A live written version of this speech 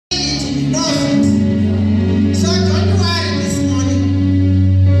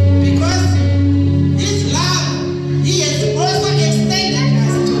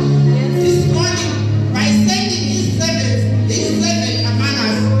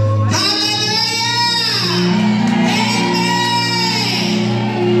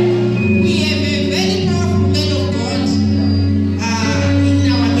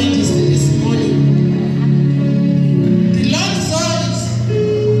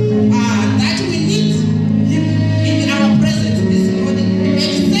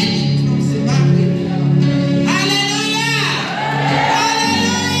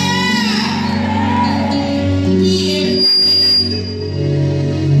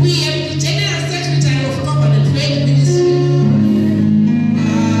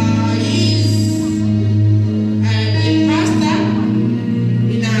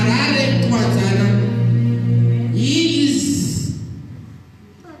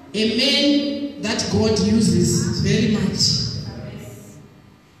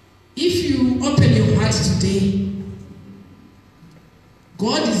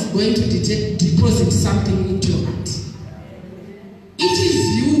God is going to deposit something into your heart. It is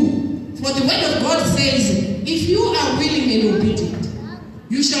you. For the word of God says, if you are willing and obedient,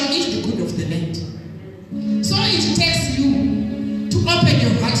 you shall eat the good of the land. So it takes you to open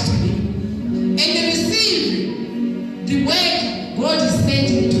your heart to Him and receive the word God is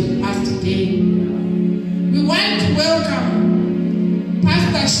sending to us today. We want to welcome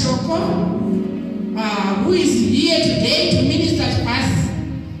Pastor Shoko, who is here today to minister to us.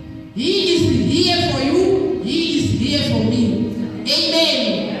 He is here for you. He is here for me. Amen.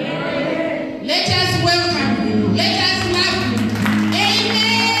 Amen. Let us welcome Him. Let us love Him. Amen.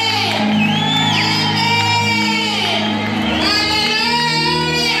 Amen.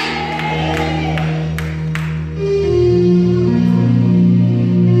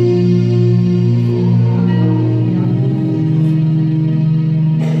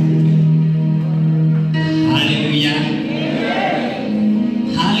 Hallelujah.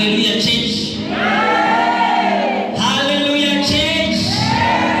 Hallelujah, church. Hallelujah, church.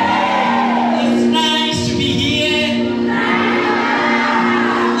 It's nice to be here.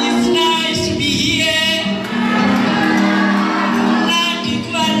 It's nice to be here. Nandi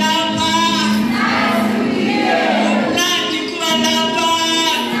kualapa. Nandi kualapa.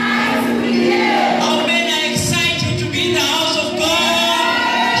 How many are excited to be in the house of God?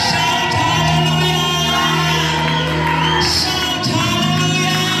 Shout hallelujah. Shout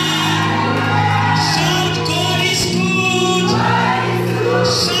hallelujah. Shout God is good.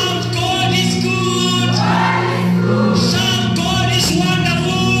 Shout God is good. Shout God is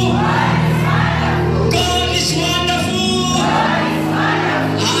wonderful. God is wonderful.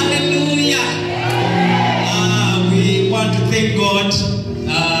 Hallelujah. We want to thank God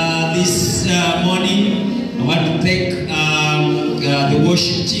this morning. I want to thank the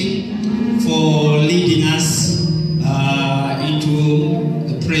worship team for leading us into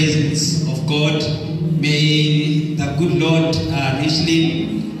the presence of God. May the good Lord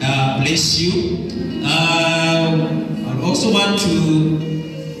richly bless you. I also want to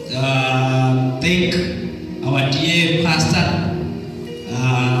thank our dear pastor,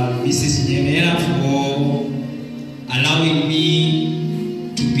 Mrs. Nyemera, for allowing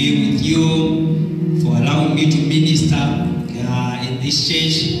me to be with you, for allowing me to minister in this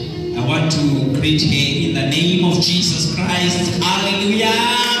church. I want to greet her in the name of Jesus Christ. Hallelujah.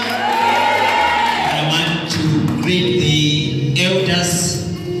 I want to greet the elders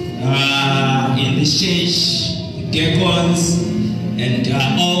in this church, the deacons, and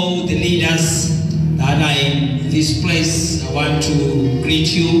all the leaders that are in this place. I want to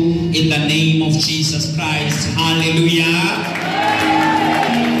greet you in the name of Jesus Christ. Hallelujah.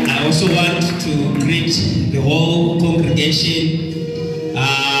 I also want to greet the whole congregation.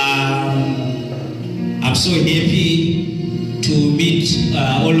 I'm so happy to meet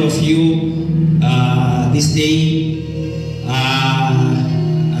all of you this day.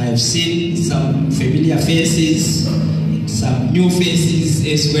 I've seen some familiar faces, some new faces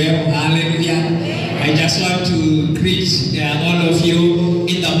as well. Hallelujah. I just want to greet all of you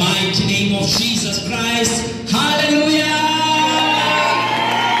in the mighty name of Jesus Christ. Hallelujah.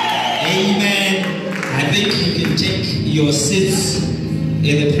 Amen. I think you can take your seats in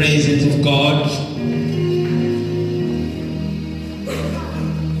the presence of God.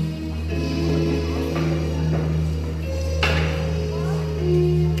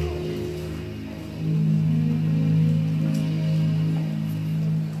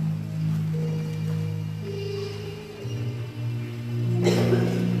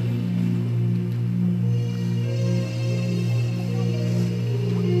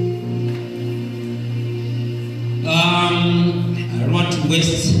 I don't want to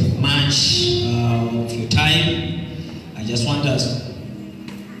waste much of your time. I just want us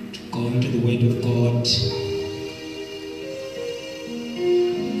to go into the Word of God.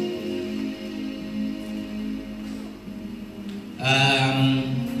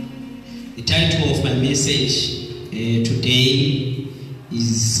 The title of my message today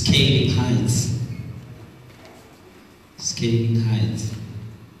is Scaling Heights. Scaling Heights.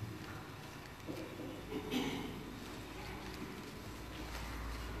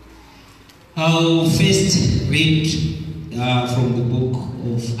 I'll first read from the book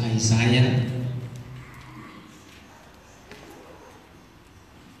of Isaiah.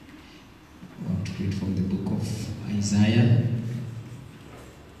 I want to read from the book of Isaiah.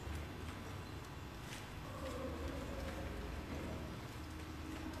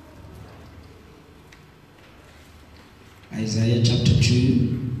 Isaiah chapter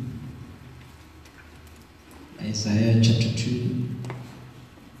 2. Isaiah chapter 2.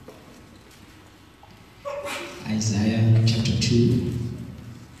 Isaiah chapter 2.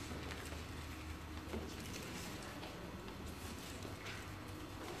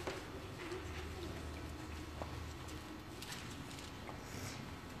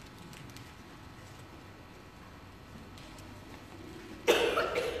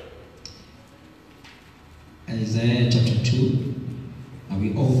 Isaiah chapter 2. Are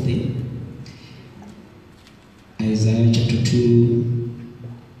we all there? Isaiah chapter 2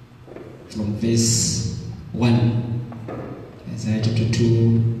 from verse 1. Isaiah chapter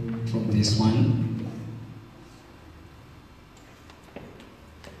 2 from verse 1.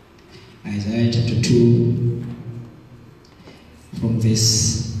 Isaiah chapter 2 from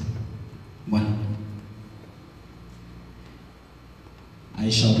verse 1. I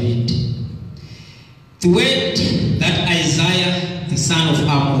shall read. The word that Isaiah, the son of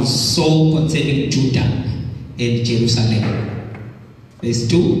Amos, saw concerning Judah and Jerusalem. Verse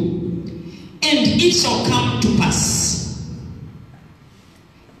 2. And it shall come to pass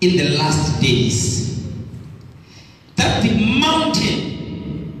in the last days that the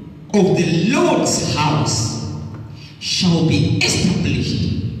mountain of the Lord's house shall be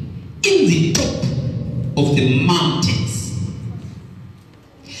established in the top of the mountains,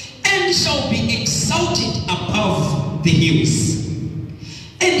 and shall be exalted above the hills,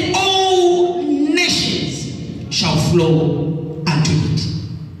 and all nations shall flow unto it.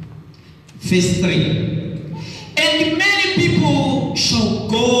 Verse 3. And many people shall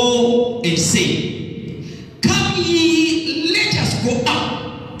go and say, Come ye, let us go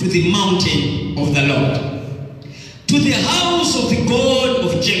up to the mountain of the Lord, to the house of the God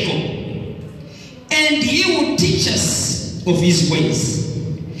of Jacob, and he will teach us of his ways,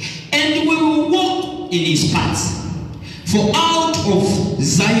 and we will walk in his paths. For out of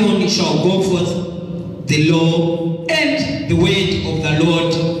Zion shall go forth the law and the word of the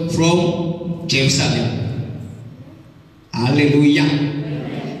Lord from Jerusalem. Hallelujah.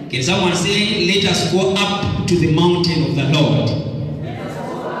 Amen. Can someone say, let us go up to the mountain of the Lord? Let us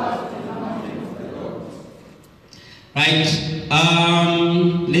go up to the mountain of the Lord. Right.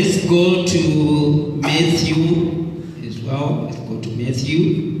 Let's go to Matthew as well. Let's go to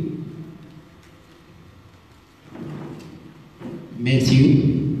Matthew.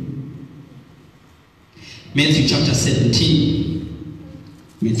 Matthew chapter 17.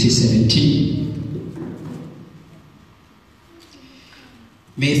 Matthew 17.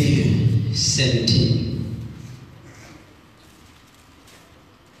 Matthew 17.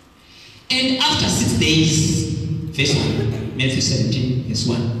 And after 6 days, verse 1. Matthew 17, verse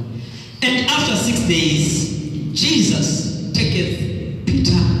 1. And after 6 days, Jesus taketh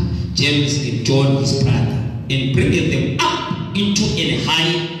Peter, James, and John his brother, and bringeth them up into an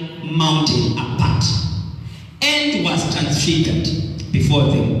high mountain apart, and was transfigured before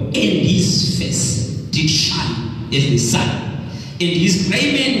them, and his face did shine as the sun, and his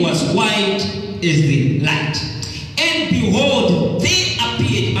raiment was white as the light. And behold, there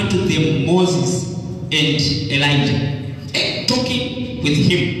appeared unto them Moses and Elijah, talking with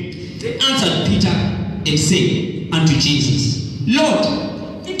him. They answered Peter and said unto Jesus, Lord,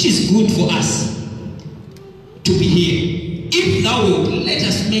 it is good for us to be here. If thou wilt, let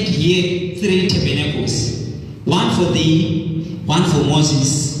us make here 3 tabernacles, one for thee, one for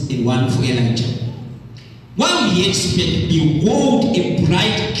Moses, and one for Elijah. While he yet spake, behold, a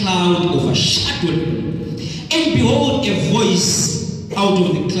bright cloud overshadowed him, and behold, a voice out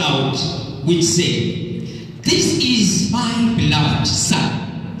of the cloud which said, This is my beloved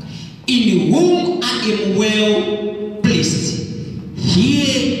Son, in whom I am well pleased.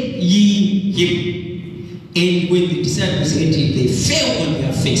 Hear ye him. And when the disciples heard it, they fell on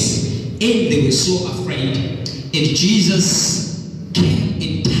their face, and they were so afraid. And Jesus came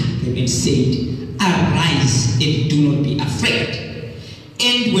and touched them and said, "Arise and do not be afraid."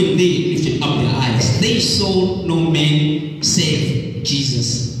 And when they lifted up their eyes, they saw no man save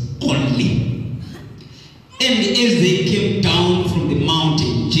Jesus only. And as they came down from the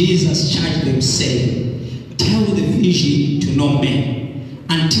mountain, Jesus charged them, saying, "Tell the vision to no man,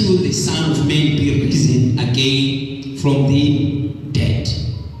 until the Son of Man be risen again from the dead."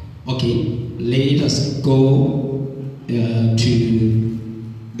 Okay, let us go to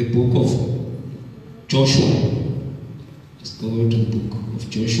the book of Joshua. Let's go to the book of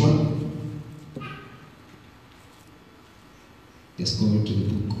Joshua. Let's go to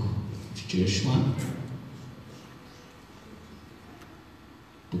the book of Joshua.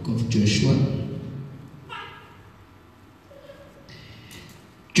 Book of Joshua.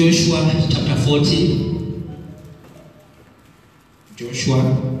 Joshua chapter 14.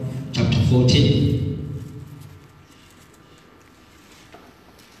 Joshua chapter 14.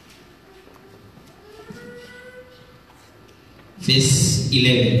 Verse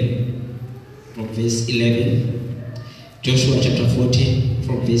 11. From verse 11. Joshua chapter 14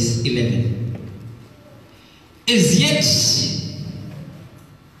 from verse 11. As yet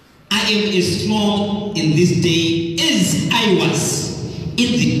I am as strong in this day as I was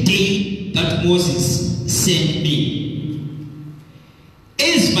in the day that Moses sent me.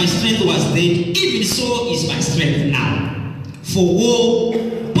 As my strength was then, even so is my strength now. For war,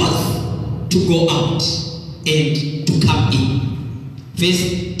 both to go out and to come in.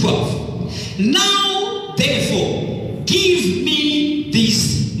 Verse 12. Now, therefore, give me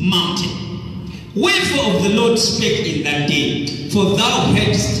this mountain. Wherefore of the Lord spake in that day, for thou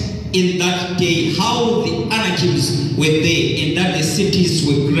heardest in that day how the Anakims were there, and that the cities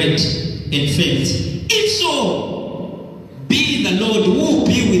were great and fenced. If so be the Lord who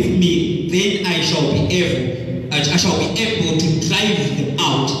be with me, then I shall be able to drive them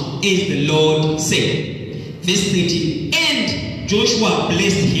out, as the Lord said. Verse 13. And Joshua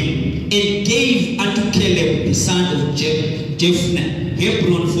blessed him and gave unto Caleb the son of Jephunneh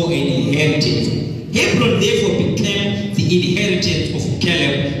Hebron for an inheritance. Hebron therefore became the inheritance of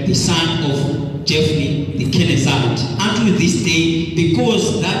Caleb the son of Jephunneh the Kenizzite unto this day,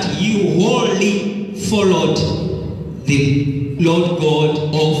 because that you wholly followed the Lord God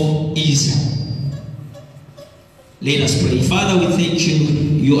of Israel. Let us pray. Father, we thank you.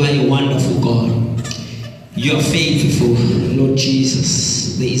 You are a wonderful God. You are faithful, Lord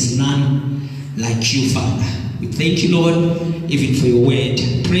Jesus. There is none like you, Father. We thank you, Lord, even for your word.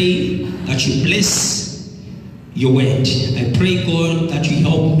 I pray that you bless your word. I pray, God, that you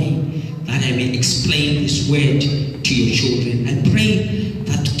help me, that I may explain this word to your children. I pray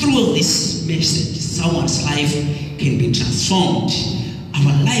that through this message, someone's life can be transformed.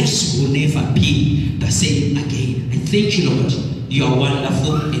 Our lives will never be the same again. I thank you, Lord. You are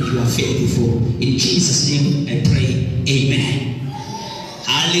wonderful and you are faithful. In Jesus' name I pray. Amen.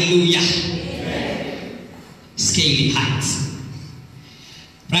 Hallelujah. Amen. Scaling heights.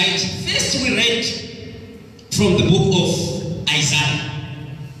 Right? First we read from the book of Isaiah.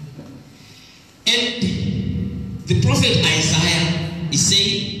 And the prophet Isaiah is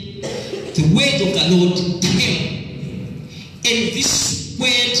saying, the word of the Lord came. And this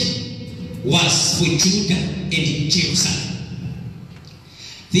word was for Judah and Jerusalem.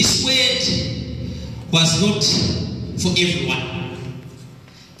 This word was not for everyone.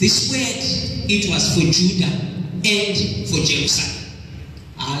 This word, it was for Judah and for Jerusalem.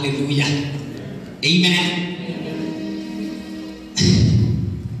 Hallelujah. Amen.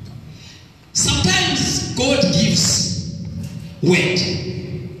 Sometimes God gives word.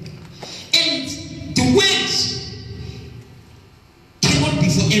 And the word cannot be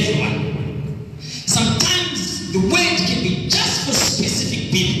for everyone. Sometimes the word can be just for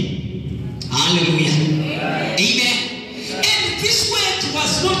specific people. Hallelujah. Amen. And this word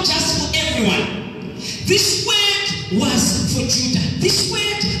was not just for everyone. This word was for Judah. This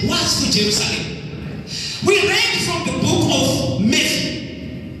word was for Jerusalem. We read from the book of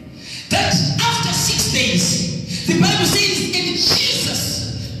Matthew that after 6 days, the Bible says, and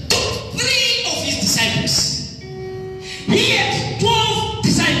Jesus took 3 of his disciples. He had 12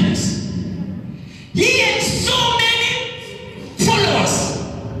 disciples. He had so many followers.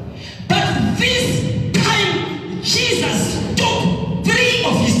 But this time, Jesus took 3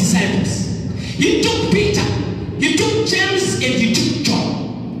 of his disciples. He took Peter, he took James, and he took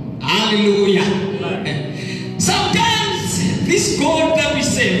John. Hallelujah. Sometimes this God that we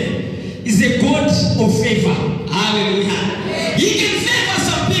serve is a God of favor. Hallelujah. He can favor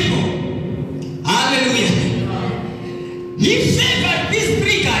some people. Hallelujah. He favored these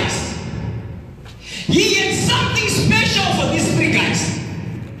 3 guys. He had some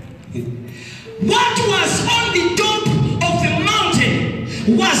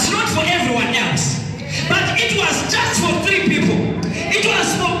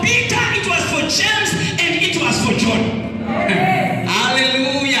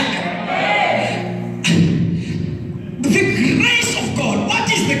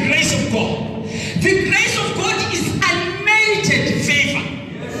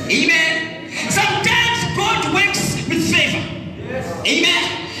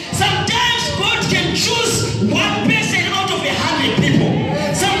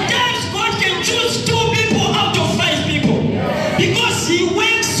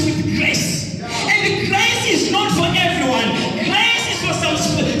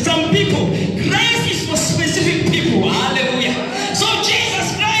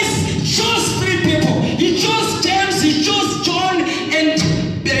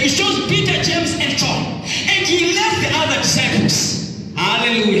he chose Peter, James, and John. And he left the other disciples.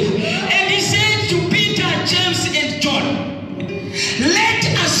 Hallelujah. And he said to Peter, James, and John, let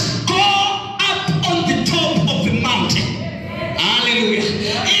us go up on the top of the mountain. Hallelujah.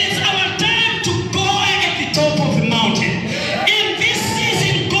 It's our time to go at the top of the mountain. In this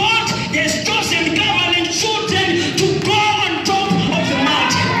season, God has chosen covenant children to go on top of the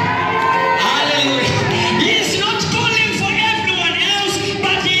mountain. Hallelujah. He is not calling for everyone else,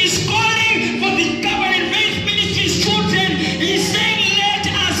 but he is calling for the covenant faith ministries children. He is saying, let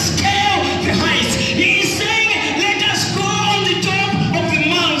us scale the heights. He is saying, let us go on the top of the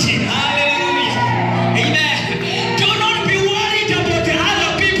mountain. Hallelujah. Amen. Do not be worried about the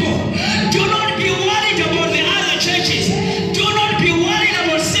other people. Do not be worried about the other churches. Do not be worried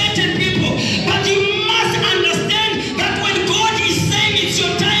about certain people. But you must understand that when God is saying it's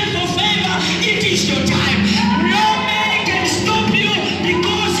your time for favor, it is your time. No man can stop you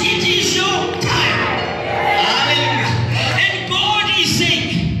because it is your time. Hallelujah. And God is saying,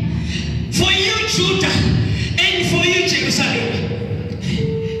 for you Judah and for you Jerusalem,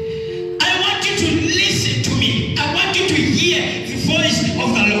 I want you to listen to me. I want you to hear the voice of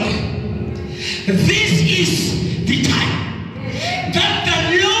the Lord. This is the time that the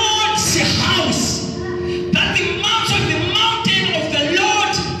Lord's house, that the mountain of the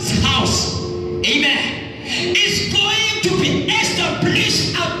Lord's house, amen, is going to be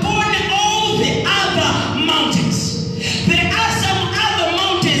established upon all the other mountains. There are some other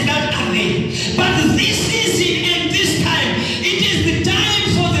mountains that are there, but this season and this time, it is the time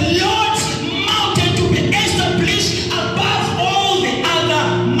for the Lord's mountain to be established above all the other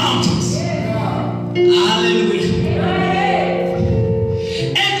mountains. Hallelujah.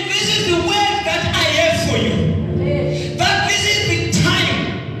 And this is the word that I have for you. That this is the time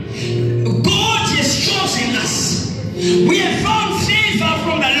God has chosen us. We have found favor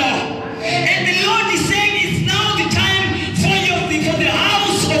from the Lord. And the Lord is saying it's now the time for the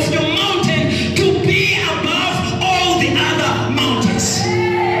house of your mountain to be above all the other mountains.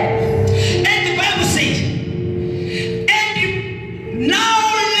 And the Bible says, and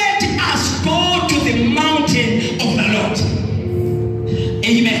now let us go to the mountain of the Lord.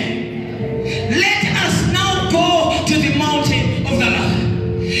 Amen. Let us now go to the mountain of the Lord.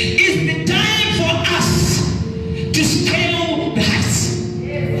 It's the time for us to scale the heights.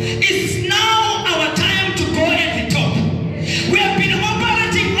 It's now our time to go at the top. We have been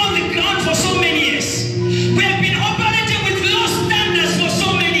operating on the ground for so many years. We have been operating with low standards for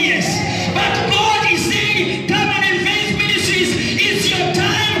so many years. But God is saying, covenant faith ministries, it's your time.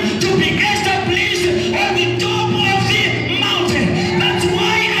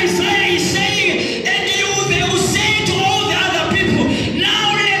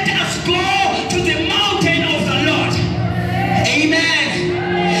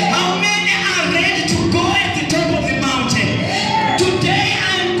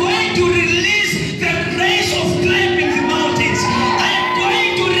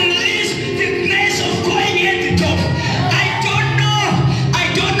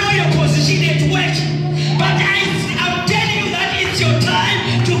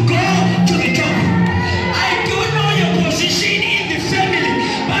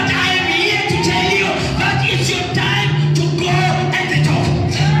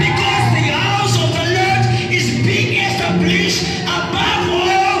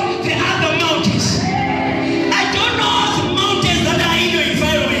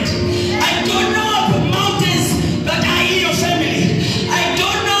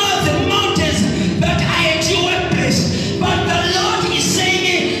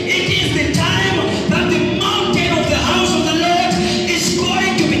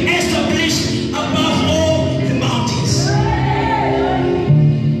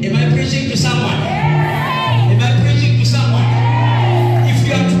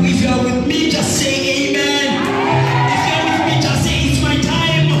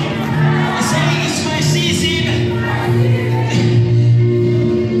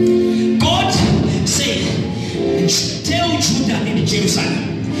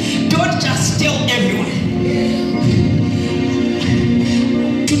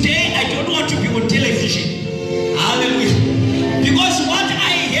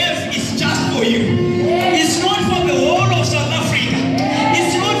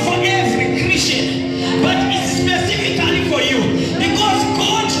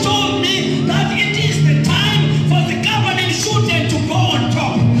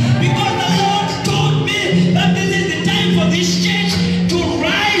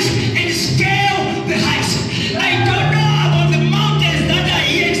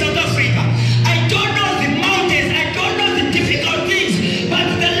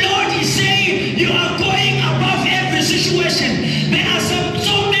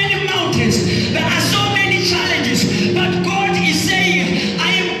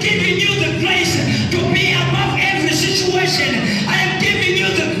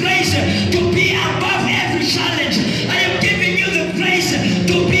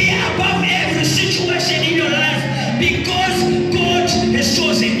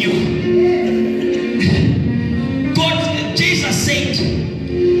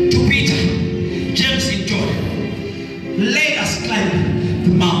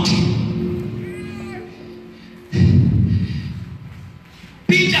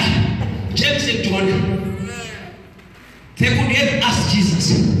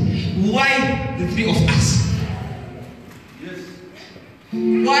 the 3 of us.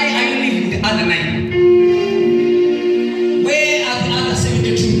 Why are you leaving the other 9? Where are the other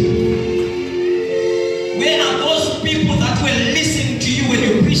 72? Where are those people that were listening to you when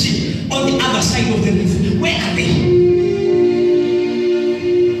you were preaching on the other side of the roof? Where are they?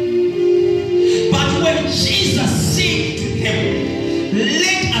 But when Jesus said to them,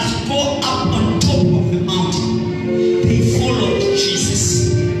 let us go up on top of the mountain, they followed Jesus.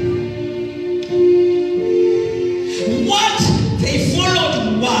 What they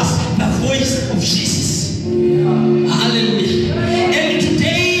followed was the voice of Jesus. Hallelujah. And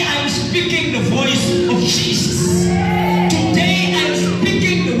today I'm speaking the voice of Jesus. Today I'm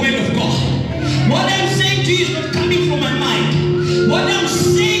speaking the word of God. What I'm saying to you is not coming from my mind. What I'm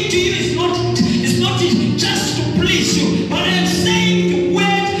saying to you is not just to please you, but I'm saying the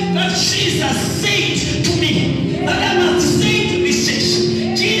word that Jesus said to me, that I must say to this church.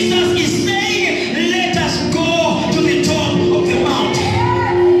 Jesus is saying, let us go to the top of the mountain.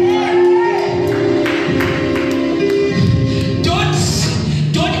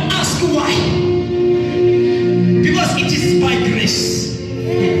 Don't ask why. Because it is by grace.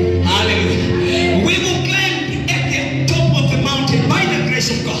 Hallelujah. We will climb at the top of the mountain by the grace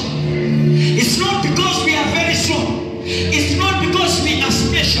of God. It's not because we are very strong. It's not because we are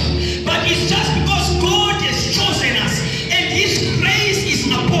special. But it's just because God has chosen us. And His grace is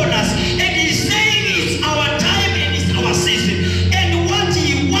upon us. And He's saying it's our time and it's our season. And what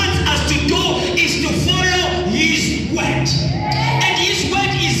He wants us to do is to follow His word. And His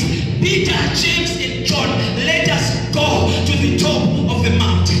word is Peter, James, and John. Let us go to the top of the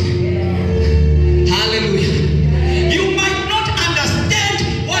mountain. Hallelujah. You might not understand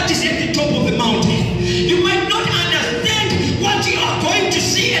what is at the top of the mountain. You might not understand what you are going to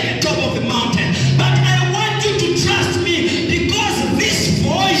see at the top of the mountain. But I want you to trust me, because this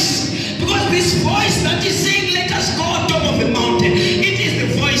voice that is saying let us go on top of the mountain, it is the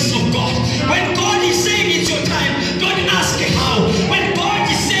voice of God. When God is saying it's your time, don't ask how. When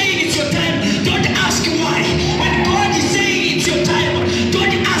God is saying it's your time, don't ask why. When God is saying it's your time,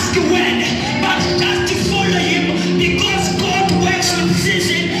 don't ask when. But just to follow Him, because God works with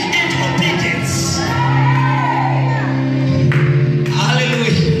season and obedience.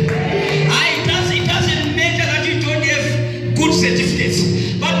 Hallelujah. It doesn't matter that you don't have good certificates.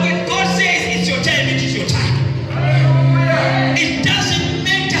 But when God says it's your time, it is your time. It doesn't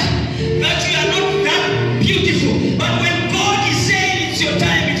matter that you are not that beautiful. But when God is saying it's your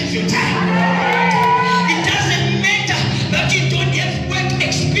time, it is your time. It doesn't matter that you don't have work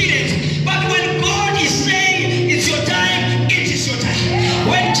experience. But when God is saying it's your time, it is your time.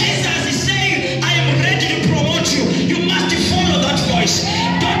 When Jesus is saying, I am ready to promote you, you must follow that voice.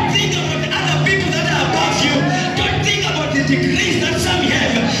 Don't think about the other people that are above you. Don't think about the degrees that some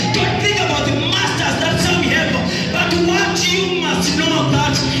have. Don't think about the masters that some have. But what you must know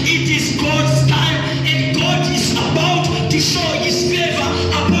that it is God's time, and God is about to show His favor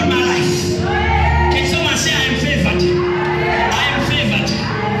upon my life. Can someone say, I am favored? I am favored.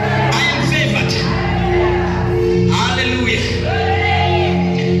 I am favored. Hallelujah.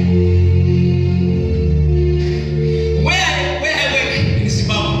 Where I work in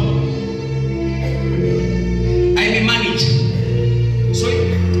Zimbabwe, I'm a manager. So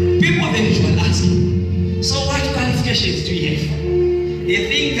people then usually ask me, so what qualifications do you have? They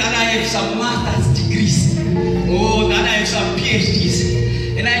think that I have some master's degrees or that I have some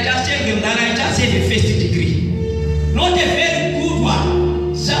PhDs. And I just tell them that I just have a first degree. Not a very good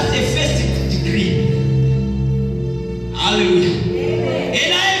one, just a first degree. Hallelujah.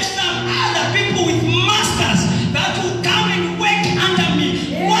 And I have some other people with masters that will come and work under me.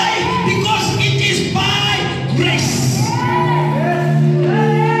 Why? Because it is by grace.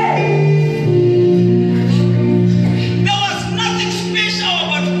 There was nothing special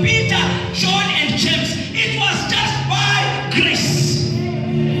about Peter, John, and James. It was just by grace.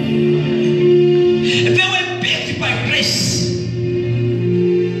 They were picked by grace.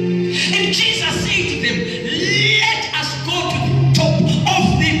 And Jesus said to them, let us go to the top of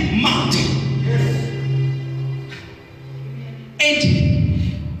the mountain. And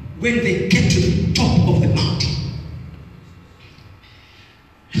when they get to the top of the mountain,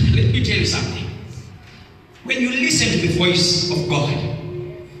 let me tell you something. When you listen to the voice of God,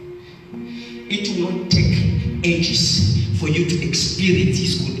 it will not take ages for you to experience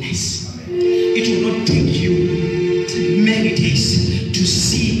His goodness. It will not take you many days to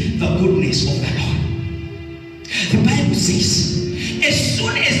see the goodness of the Lord. The Bible says, as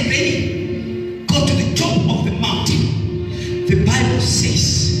soon as they go to the top of the mountain, the Bible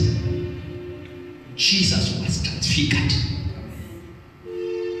says Jesus was transfigured.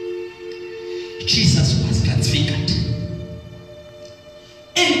 Jesus was transfigured.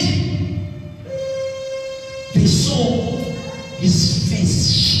 And they saw his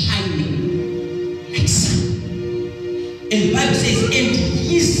face shining like sun. And the Bible says, and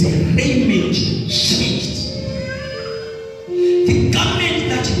his raiment changed. The garment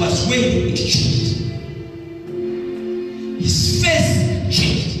that he was wearing, it changed. His face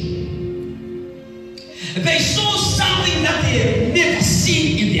changed. They saw something that they had never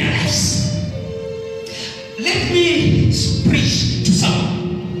seen in their lives. Let me preach to someone.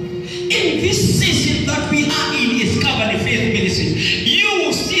 In this season that we are in is Covenant Faith Ministries, you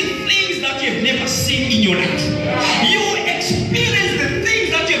will see things that you have never seen in your life. You will experience the things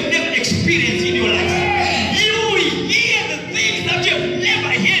that you have never experienced in your life. You will hear the things that you have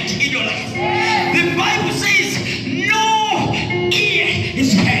never heard in your life. The Bible says, no ear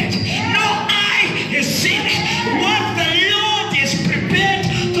is heard, no eye has seen what the Lord has prepared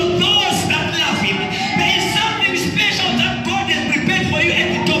to those that love him. There is something special that God has prepared for you at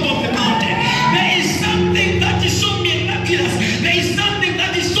the top of the mountain. There is something that is so miraculous. There is something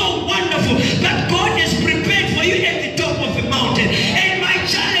that is so wonderful that God has prepared for you at the top of the mountain. And my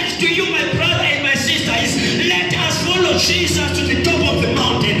challenge to you, my brother and my sister, is let us follow Jesus to the top of the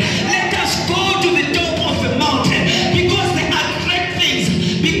mountain. Let us go to the top of the mountain, because there are great things,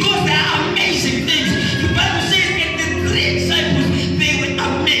 because there are amazing things. The Bible says, and the three disciples, they were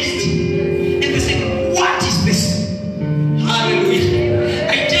amazed. And they said, what is this? Hallelujah.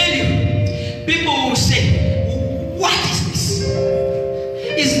 I tell you, people will say, what is this?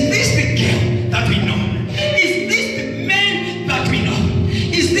 Is this the girl that we know? Is this the man that we know?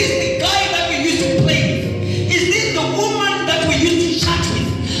 Is this the guy that we used to play with? Is this the woman that we used to chat with?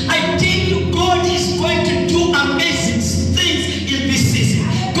 I tell you, God is going to do amazing things in this season.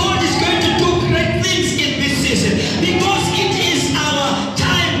 God is going to do great things in this season, because it is our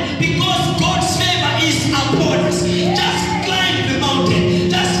time, because God's favor is upon us. Just climb the mountain.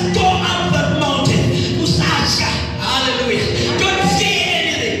 Just go up that mountain. Usacha. Hallelujah. Don't fear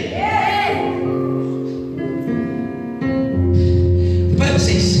anything. The Bible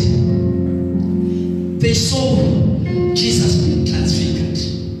says they saw Jesus being transfigured.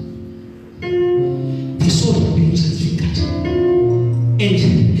 They saw him being transfigured. And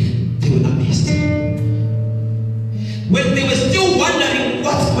they were amazed. When they were still wondering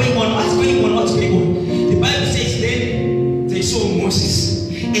what's going on, the Bible says then they saw Moses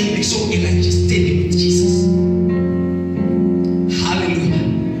and they saw Elijah standing with Jesus. Hallelujah.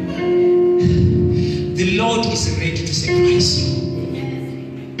 The Lord is ready to surprise you.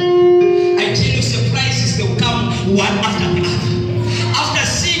 I tell you, surprises, they will come one after the other. After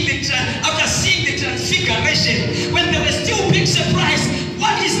seeing the transfiguration, when they were still being surprised,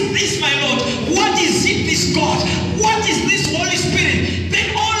 what is this, my Lord? What is it, this God? What is this Holy Spirit?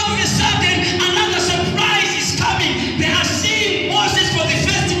 Then all of a sudden, another surprise is coming. They are seeing Moses for the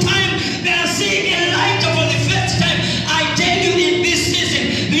first time. They are seeing Elijah for the first time. I tell you, in this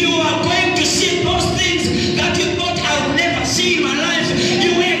season, you are going to see those things that you thought I would never see in my life.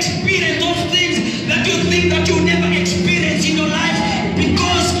 You will experience those things that you think that you will never experience in your life,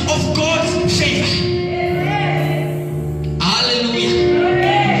 because of God's favor. Hallelujah.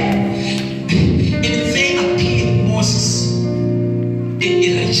 And they appeared Moses and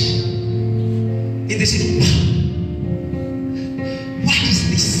Elijah. And they said, wow, what is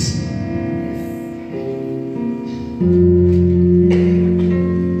this?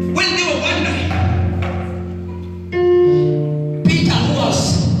 When they were wondering, Peter, who was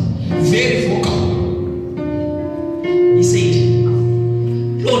very vocal, he said,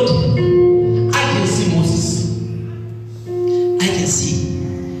 Lord, I can see Moses. I can see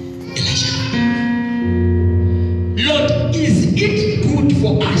Elijah. Lord, is it good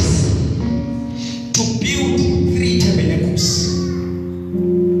for us to build 3 tabernacles?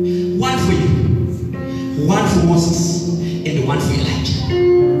 One for you, one for Moses, and one for Elijah.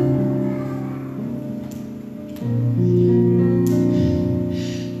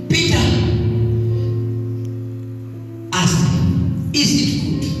 Peter asked, is it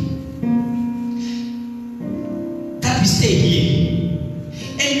good that we stay here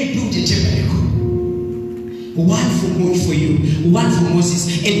and we build a tabernacle? One for you, one for Moses,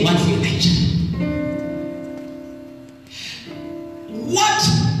 and one for Elijah. What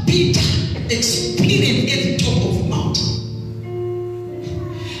Peter experienced at the top of the mountain,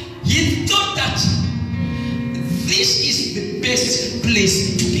 he thought that this is the best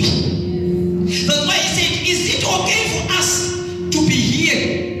place to be. That's why he said, is it okay for us to be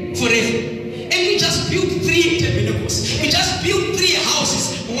here forever? And we just built 3 tabernacles. We just built 3 houses.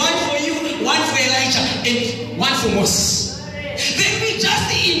 One for you, one for Elijah, and one for Moses. Then we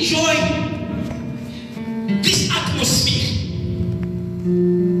just enjoy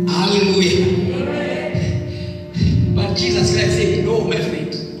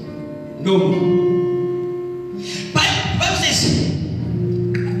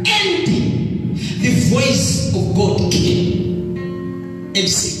voice of God came and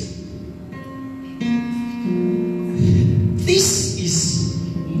said, "This is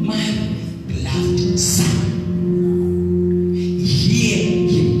my beloved son. Hear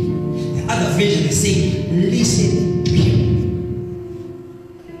him." The other version is saying, "Listen to him."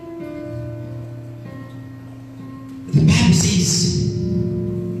 The Bible says,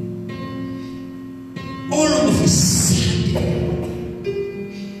 all of a sudden,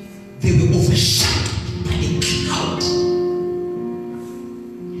 they were overshadowed by a cloud.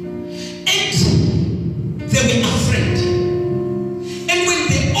 And they were afraid. And when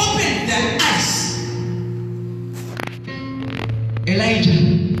they opened their eyes, Elijah,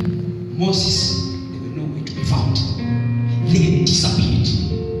 Moses, they were nowhere to be found. They had disappeared.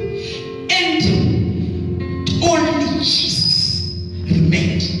 And only Jesus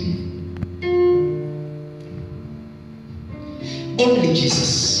remained. Only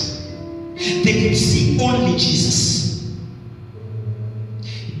Jesus. They could see only Jesus.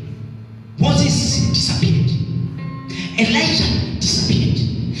 Moses disappeared. Elijah disappeared.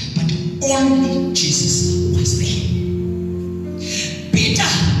 But only Jesus was there.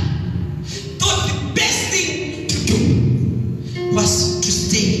 Peter thought the best thing to do was to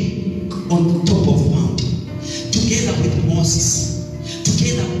stay on top of the mountain, together with Moses,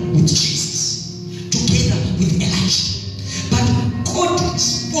 together with Jesus, together with Elijah. But God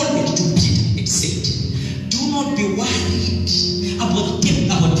responded to Peter and said, "Do not be worried about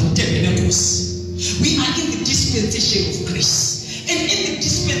the tabernacles. We are in the dispensation of grace. And in the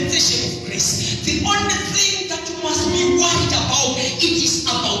dispensation of grace, the only thing that you must be worried about, it is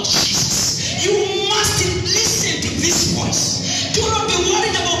about Jesus. You must listen to this voice. Do not be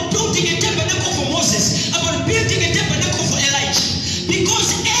worried about building a tabernacle for Moses, about building a tabernacle for Elijah. Because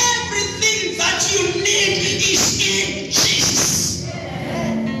everything that you need is in Jesus."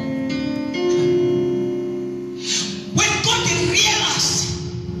 When God realized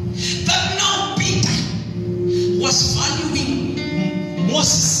that now Peter was valuing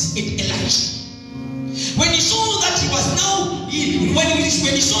Moses and Elijah, when he saw that he was now, when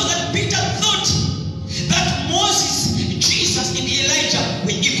he saw that Peter thought that Moses, Jesus, and Elijah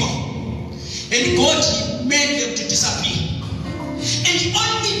were equal, and God made them to disappear, and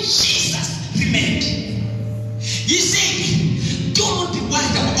only Jesus remained. He said, "Do not be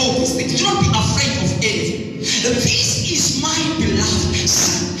worried about all these things. Do not be afraid of anything. This is my beloved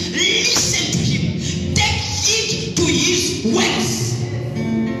son. Listen to him. Take heed to his words."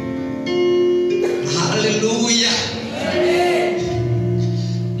 Hallelujah.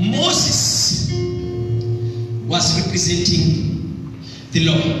 Moses was representing the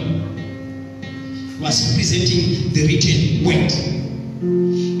law, was representing the written word,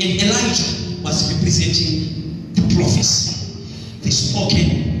 and Elijah was representing the prophecy, the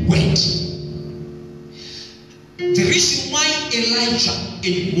spoken word. The reason why Elijah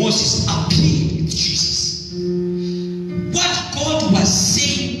and Moses appeared with Jesus, what God was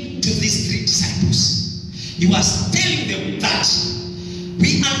saying to these three disciples, he was telling them that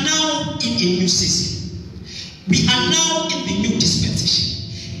we are now in a new season. We are now in the new dispensation.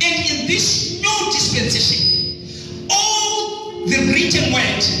 And in this new dispensation, all the written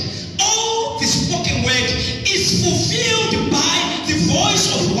word, all the spoken word is fulfilled by the voice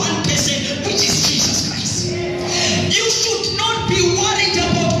of one person, which is Jesus Christ. You should not be worried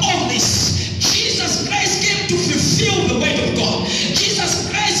about all this. Jesus Christ came to fulfill the word of God. Jesus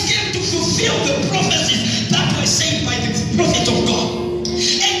Christ came to fulfill the prophecies that were said by the prophet of God.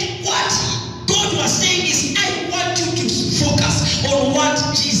 And what God was saying is, I want you to focus on what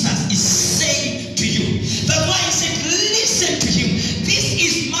Jesus is saying to you. That's why he said, "Listen to him. This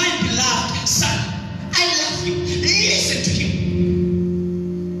is my beloved son. I love you. Listen to him."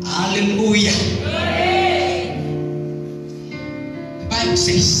 Hallelujah. The Bible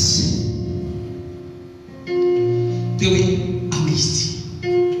says they were amazed.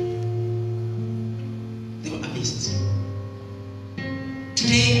 They were amazed.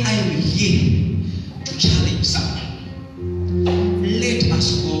 Today I am here to challenge someone. Let us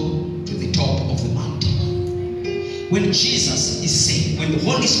go to the top of the mountain. When Jesus is saying, when the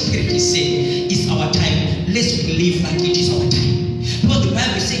Holy Spirit is saying, "It's our time," let's believe that it is our time. Because the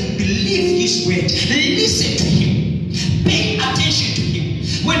Bible is saying, believe his word. Listen to him. Pay attention to him.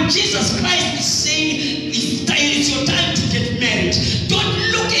 When Jesus Christ is saying, "It's your time to get married," don't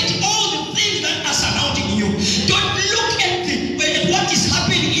look at all the things that are surrounding you. Don't look at what is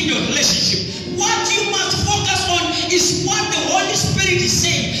happening in your relationship. What you must focus on is what the Holy Spirit is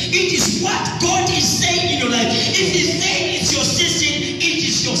saying. It is what God is saying in your life. If he's saying it's your season, it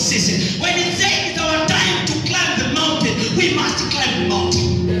is your season. When he's saying it's our time to climb the mountain, we must climb the mountain.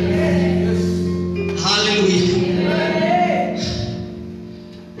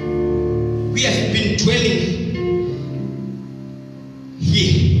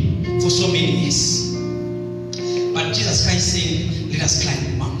 Let us climb the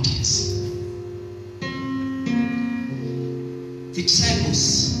mountains. The disciples,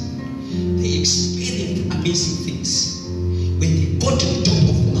 they experienced amazing things when they got to the top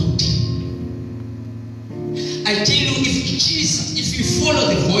of the mountain. I tell you, if you follow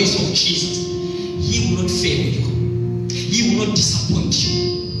the voice of Jesus, he will not fail you. He will not disappoint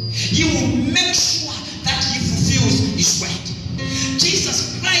you. He will make sure that he fulfills his word.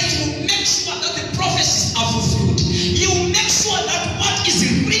 Jesus Christ will make sure that the prophecies are fulfilled. He will make sure that what is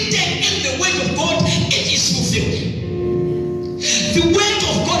written in the word of God, it is fulfilled. The word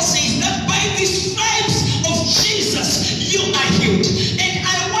of God says that by the stripes of Jesus, you are healed. And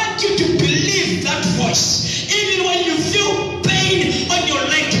I want you to believe that voice. Even when you feel pain on your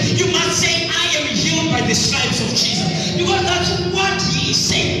leg, you must say, I am healed by the stripes of Jesus. Because that's what he is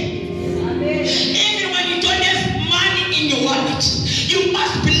saying. Even when you don't have money in your wallet, you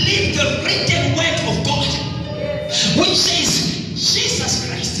must believe the written word of God, which says Jesus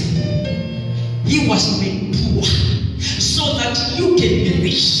Christ, he was made poor so that you can be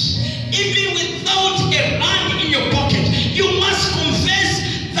rich. Even without a rand in your pocket, you must confess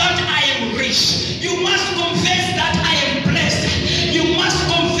that I am rich. You must confess that I am blessed. You must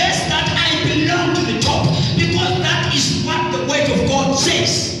confess that I belong to the top, because that is what the word of God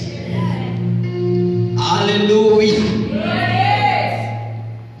says. Hallelujah. Yes.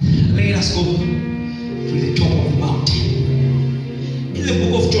 Let us go to the top of the mountain. In the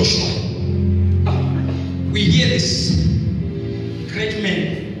book of Joshua, we hear this great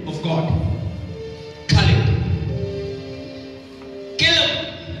man of God, Caleb. Caleb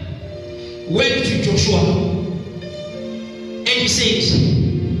went to Joshua and he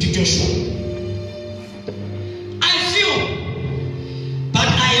said to Joshua, I feel, but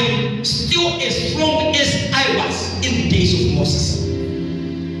I am still as strong as I was in the days of Moses.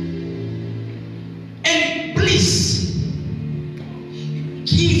 And please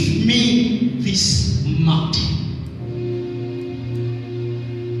give me this mountain.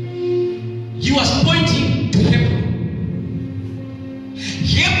 He was pointing to Hebron.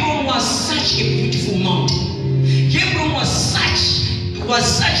 Hebron was such a beautiful mountain. Hebron was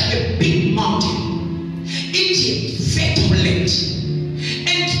such a big mountain. It had fertile land.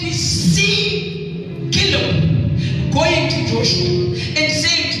 And we see Caleb going to Joshua and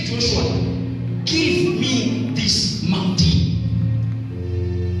saying to Joshua, give me this mountain.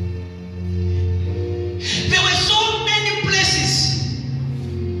 There were so many places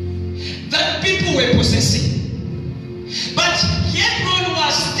that people were possessing, but Hebron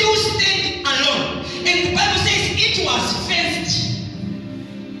was still standing alone, and the Bible says it was fenced.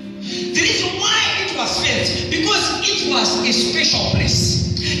 The reason why it was fenced, because it was a special place.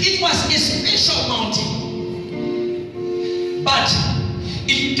 It was a special mountain. But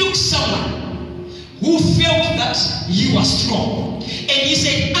it took someone who felt that he was strong, and he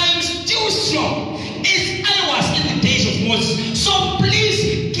said, I am still strong as I was in the days of Moses. So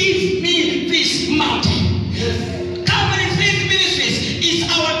please give me this mountain. Calvary Faith Ministries is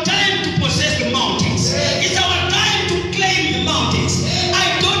our time to possess the mountains. It's our time to claim the mountains.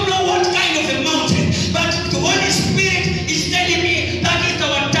 I don't know what kind of a mountain, but the Holy Spirit is telling me that it's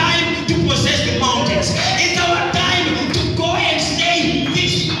our time to possess the mountains. It's our time to go and say,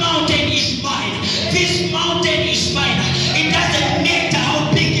 this mountain is mine. This mountain is mine. It doesn't matter how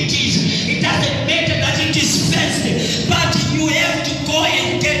big it is. It doesn't matter that it is fenced, but you have to go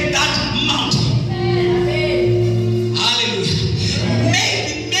and get that mountain. Hallelujah.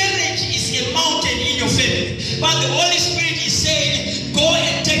 Maybe marriage is a mountain in your family, but the Holy Spirit is saying, go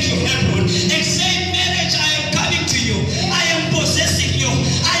and take your Hebron and say, marriage, I am coming to you. I am possessing you.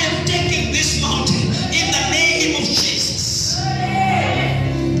 I am taking this mountain in the name of Jesus.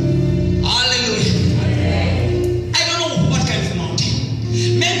 Hallelujah. I don't know what kind of mountain.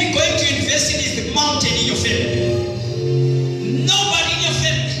 Maybe going to university is the mountain in your family. Nobody in your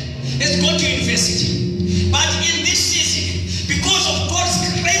family has gone to university. But in this season, because of God's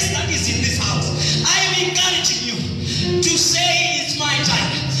grace that is in this house, I am encouraging you to say, it's my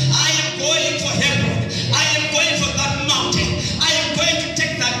time. I am going for Hebron. I am going for that mountain. I am going to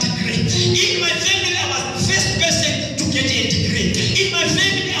take that degree. In my family, I was the first person to get a degree. In my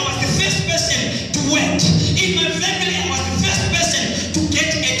family, I was the first person to work. In my family, I was the first person to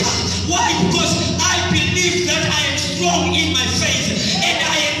get a car. Why? Because I believe that I am strong in my faith, and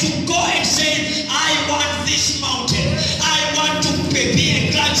I had to go and say, I want this mountain. I want to be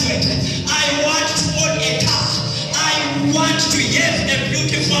a graduate. I want to own a car. I want to have a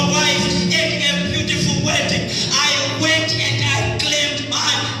beautiful wife and a beautiful wedding. I went and I claimed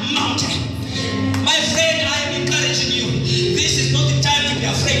my mountain. My friend, I am encouraging you. This is not the time to be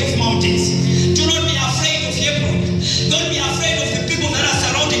afraid of mountains. Do not be afraid of Hebron. Don't be afraid of the people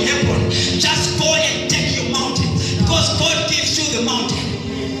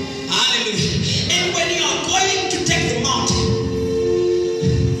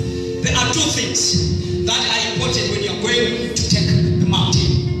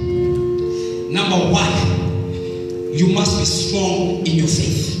be strong in your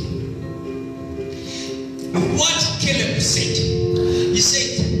faith. What Caleb said, he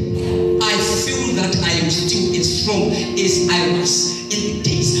said, I feel that I am still as strong as I was in the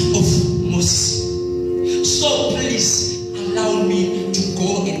days of Moses. So please allow me to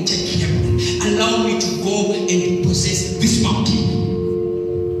go and take Hebron. Allow me to go and possess this mountain.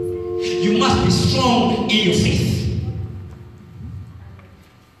 You must be strong in your faith.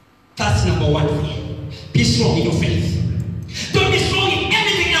 That's number one thing. Be strong in your faith. Don't be strong in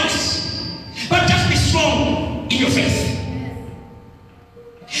anything else, but just be strong in your faith.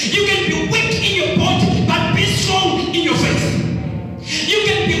 You can be weak in your body, but be strong in your faith. You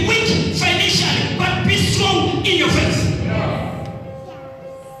can be weak financially, but be strong in your faith.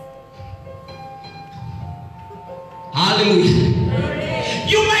 Hallelujah.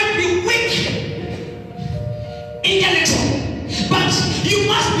 You might be weak intellectually, but you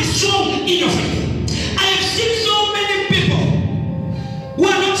must be strong in your faith. I have seen so many people who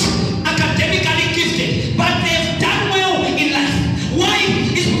are not academically gifted, but they have done well in life. Why?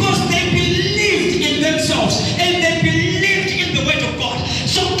 It's because they believed in themselves and they believed in the word of God.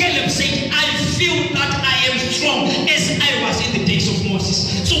 So Caleb said, I feel that I am strong as I was in the days of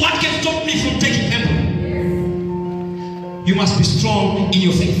Moses. So what can stop me from taking Hebron? You must be strong in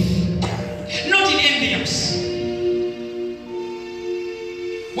your faith, not in anything else.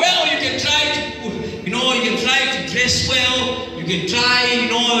 Well, you can try to, you can try to dress well, you can try,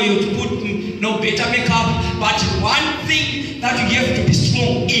 to put, better makeup, but one thing that you have to be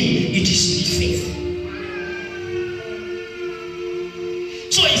strong in, it is the faith.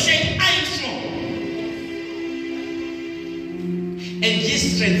 So he said, I am strong. And his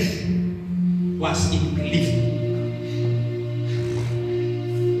strength was in belief.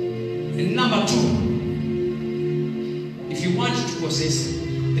 And number two, if you want to possess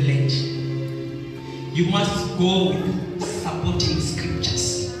the land, you must go with supporting scriptures.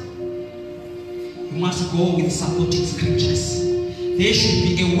 You must go with supporting scriptures. There should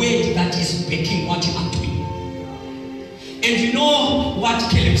be a word that is backing what you are doing. And you know what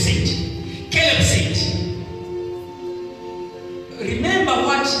Caleb said? Caleb said, remember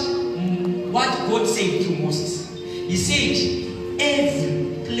what God said through Moses. He said,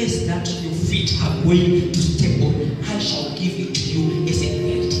 every place that your feet are going to step on, I shall give it to you as an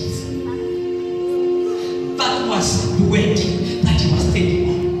inheritance. That was the word that he was standing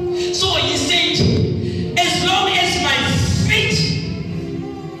on. So he said, as long as my feet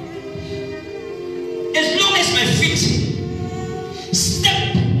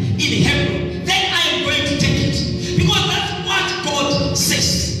step in Hebron, then I am going to take it. Because that's what God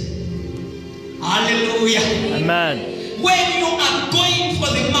says. Hallelujah. Amen. When you are going for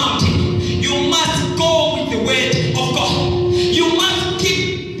the mountain, you must go with the word of God. You must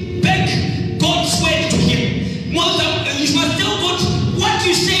give back God's word to him. You must tell God what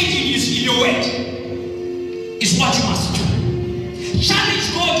you say in your word is what you must do.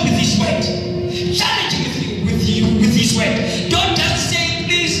 Challenge God with his word. Challenge him with his word. Don't just say,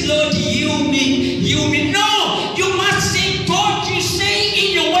 please Lord, heal me. No, you must say, God, you say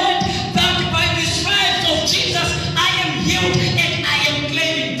in your word that by the stripes of Jesus I am healed, and I am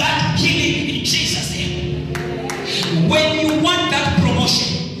claiming that healing in Jesus' name. When you want that promotion,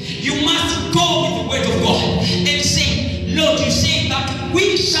 you must go with the word of God and say, Lord, you say that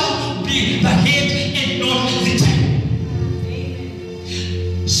we shall be the head and not the tail.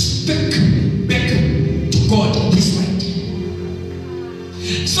 Speak back to God his word.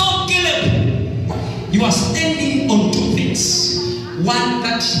 So Caleb, you are standing on two things. One,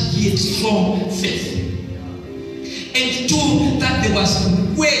 that he had strong faith. And two, that there was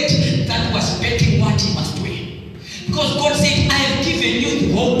word that was backing what he was doing. Because God said, I have given you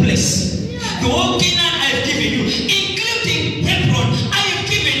the whole place. The whole Canaan I have given you, including Hebron, I have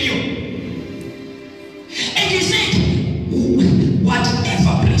given you. And he said,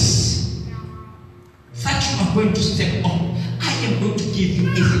 whatever place that you are going to step on, I am going to give you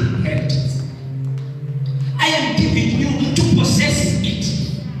as an inheritance. I am giving you to possess it.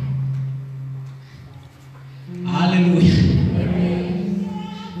 Hallelujah.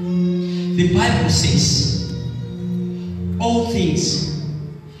 The Bible says, all things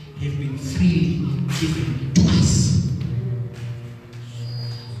have been freely given to us.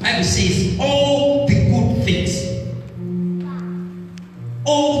 The Bible says, all the good things,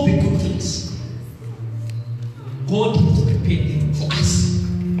 God has prepared them for us.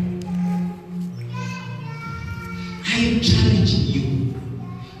 I am challenging you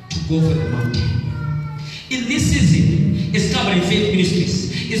to go for the mountain. In this season, it's Covering Faith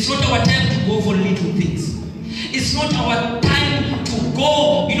Ministries. It's not our time to go for little things. It's not our time to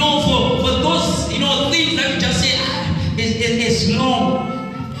go, for those, things that you just say,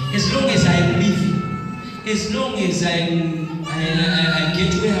 As long as I am living, as long as I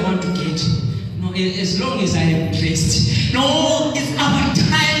get where I want to get, no, as long as I am blessed. No, it's our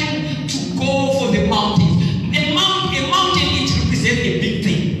time to go for the mountain. A mountain, it represents a big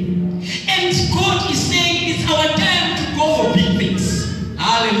thing. And God is saying it's our time to go for big things.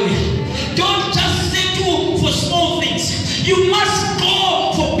 Hallelujah. Don't just settle for small things. You must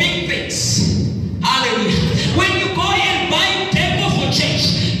go for big things. Hallelujah. When you go and buy table for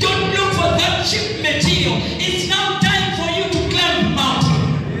church, don't look for that cheap material. It's now time for you to climb the mountain.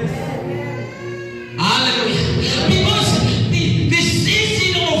 Hallelujah. Because the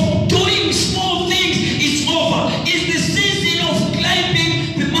season of doing small things is over. It's the season of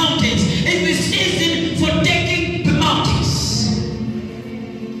climbing the mountains. It's the season for taking the mountains.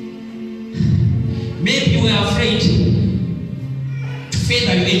 Maybe you are afraid to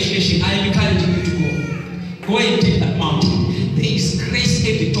further your education. I am encouraging you to go. Go and take that mountain. There is grace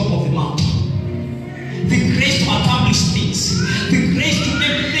at the top of the mountain. The grace to accomplish things. The grace to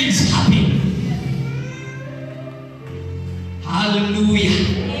make things happen. Hallelujah.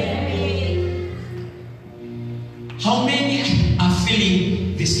 How many are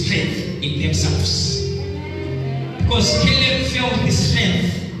feeling the strength in themselves? Because Caleb felt the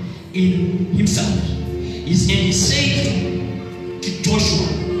strength in himself. And he said to Joshua,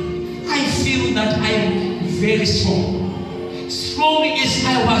 I feel that I am very strong. Strong as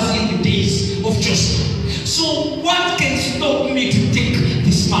I was in the days of Joshua. So what can stop me to take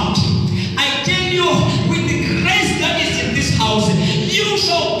this mountain? I tell you, with the grace that is in this house, you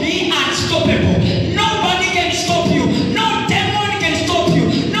shall be unstoppable. Nobody can stop you. No demon can stop you.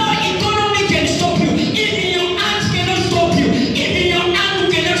 No economy can stop you. Even your aunt cannot stop you. Even your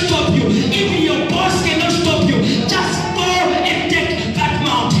uncle cannot stop you. Even your boss cannot stop you. Just go and take that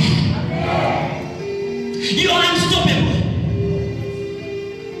mountain. You are unstoppable.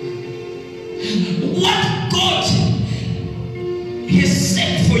 What God has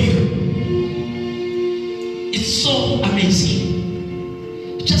set for you, it's so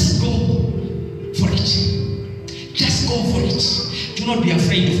amazing. Just go for it. Just go for it. Do not be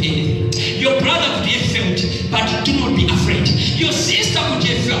afraid of anything. Your brother could have failed, but do not be afraid. Your sister could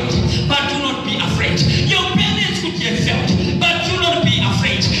have failed, but do not be afraid. Your parents could have failed, but do not be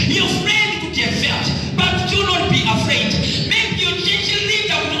afraid. Your friend could have failed, but do not be afraid. Maybe your church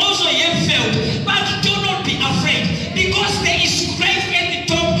leader could also have failed, but do not be afraid, because there is grace at the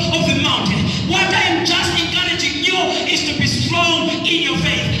top of the mountain. What I am just encouraging you is to be strong in your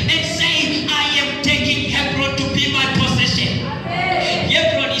faith and say, I am taking Hebron to be my possession.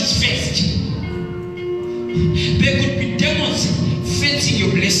 Hebron is first. There could be demons fencing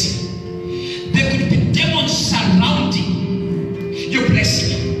your blessing. There could be demons surrounding your blessing.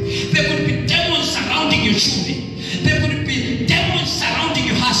 There could be demons surrounding your children. There could be demons surrounding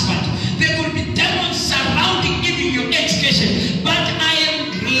your husband. There could be demons surrounding even your education. But I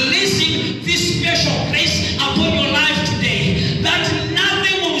am releasing this special grace upon your life today, that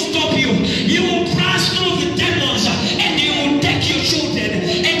nothing will stop you. You will pass through the demons, and you will take your children,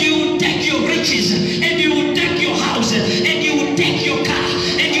 and you will take your riches, and you will take your house, and you will take your car,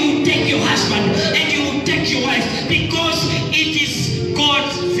 and you will take your husband, and you will take your wife, because it is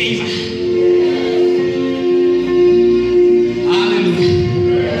God's favor. Hallelujah.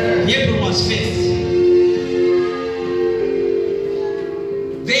 Hebron was faith.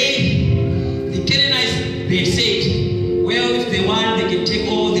 The Canaanites, they said, well, if they want, they can take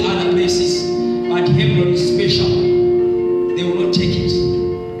all the other places, but Hebron is special. They will not take it.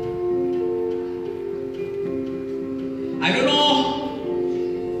 I don't know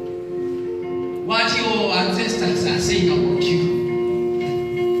what your ancestors are saying about you.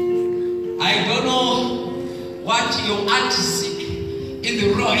 I don't know what your aunties in the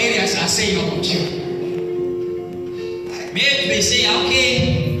rural areas are saying about you. Maybe they say,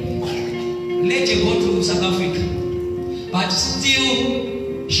 okay, let you go to South Africa, but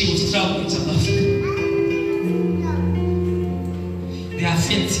still she will struggle in South Africa. They are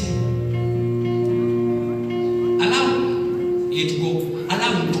fencing. Allow it to go.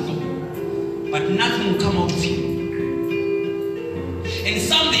 Allow him to go. But nothing will come out of him. And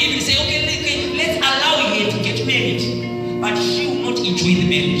some they even say, okay, let's allow her to get married, but she will not enjoy the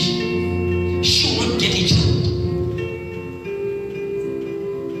marriage. She will not get a child.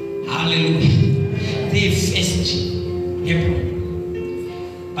 Hallelujah. They faced Hebron.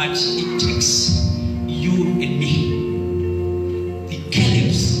 But it takes you and me, the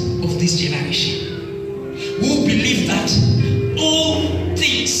Calebs of this generation, who believe that all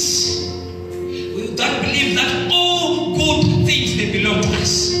things, that believe that all good things, they belong to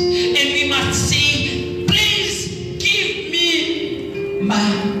us. And we must say, please give me my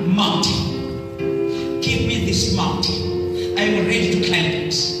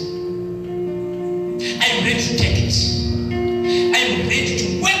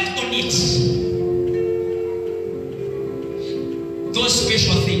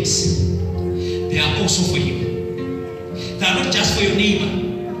promises, they are also for you. They are not just for your neighbor.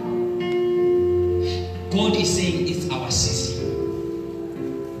 God is saying it's our season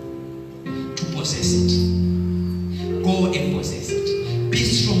to possess it. Go and possess it. Be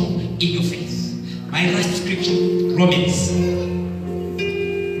strong in your faith. My last scripture, Romans.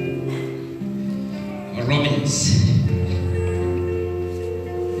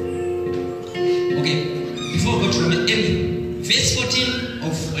 Okay, before we go to Romans, verse 14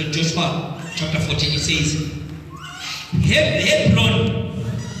 of Joshua chapter 14, it says, Hebron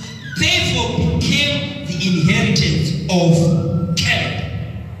therefore became the inheritance of Caleb,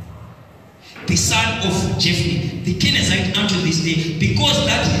 the son of Jephunneh, the Kenizzite, unto this day, because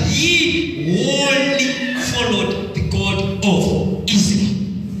that he wholly followed the God of Israel.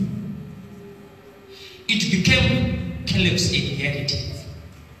 It became Caleb's inheritance.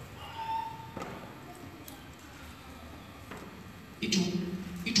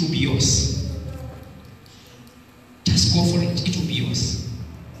 It will be yours. Just go for it. It will be yours.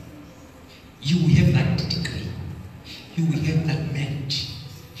 You will have that degree. You will have that marriage.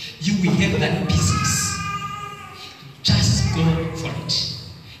 You will have that business. Just go for it.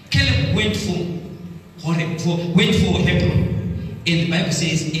 Caleb went for Hebron, and the Bible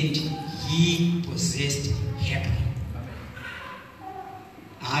says, and he possessed Hebron.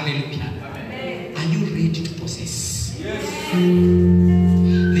 Hallelujah. Amen. Are you ready to possess? Yes.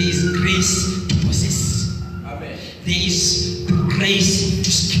 There is grace to possess. Amen. There is grace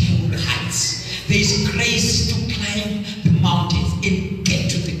to scale the heights. There is grace to climb the mountains and get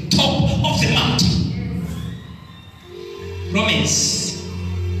to the top of the mountain. Romans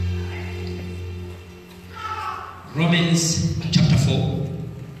chapter 4.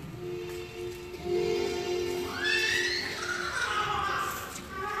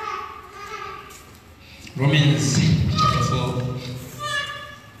 Romans chapter 4.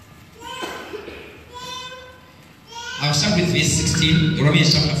 I'll start with verse 16.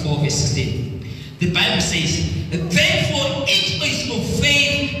 Romans chapter 4, verse 16. The Bible says, therefore it is of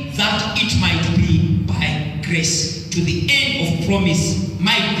faith that it might be by grace, to the end of promise,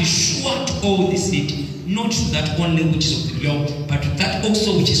 might be sure to all the seed, not to that only which is of the law, but to that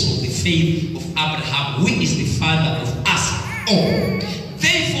also which is of the faith of Abraham, who is the father of us all.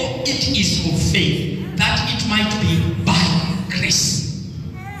 Therefore it is of faith that it might be by grace.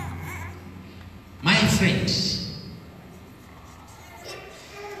 My friend,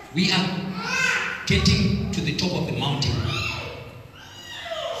 we are getting to the top of the mountain.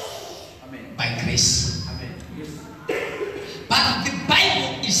 Amen. By grace. Amen. Yes. But the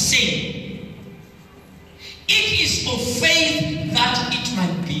Bible is saying it is of faith that it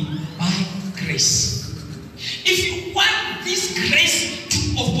might be by grace. If you want this grace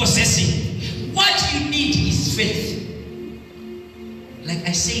of possessing, what you need is faith. Like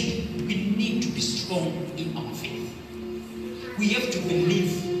I said, we need to be strong in our faith. We have to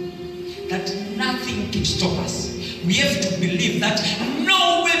believe that nothing can stop us. We have to believe that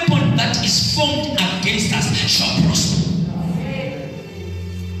no weapon that is formed against us shall prosper.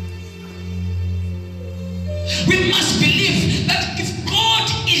 We must believe that if God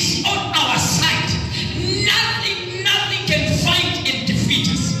is on our side, nothing can fight and defeat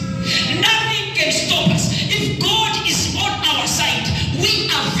us. Nothing can stop us. If God is on our side, we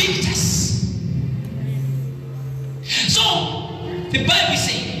are victors. So, the Bible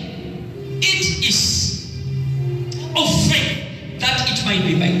says, it is of faith that it might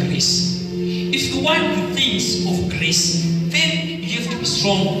be by grace. If you want the things of grace, then you have to be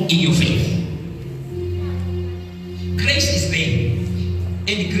strong in your faith. Grace is there,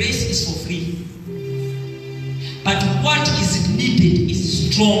 and grace is for free. But what is needed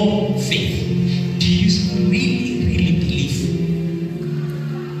is strong faith. Do you really, really believe?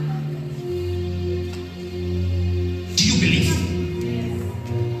 Do you believe?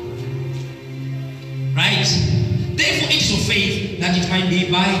 Right? Therefore, it is of faith that it might be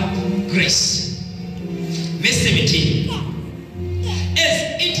by grace. Verse 17. As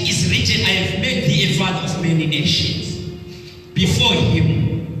it is written, I have made thee a father of many nations. Before him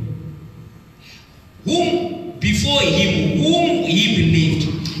whom he believed,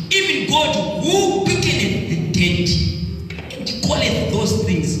 even God who quickeneth the dead, and calleth those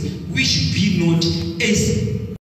things which be not as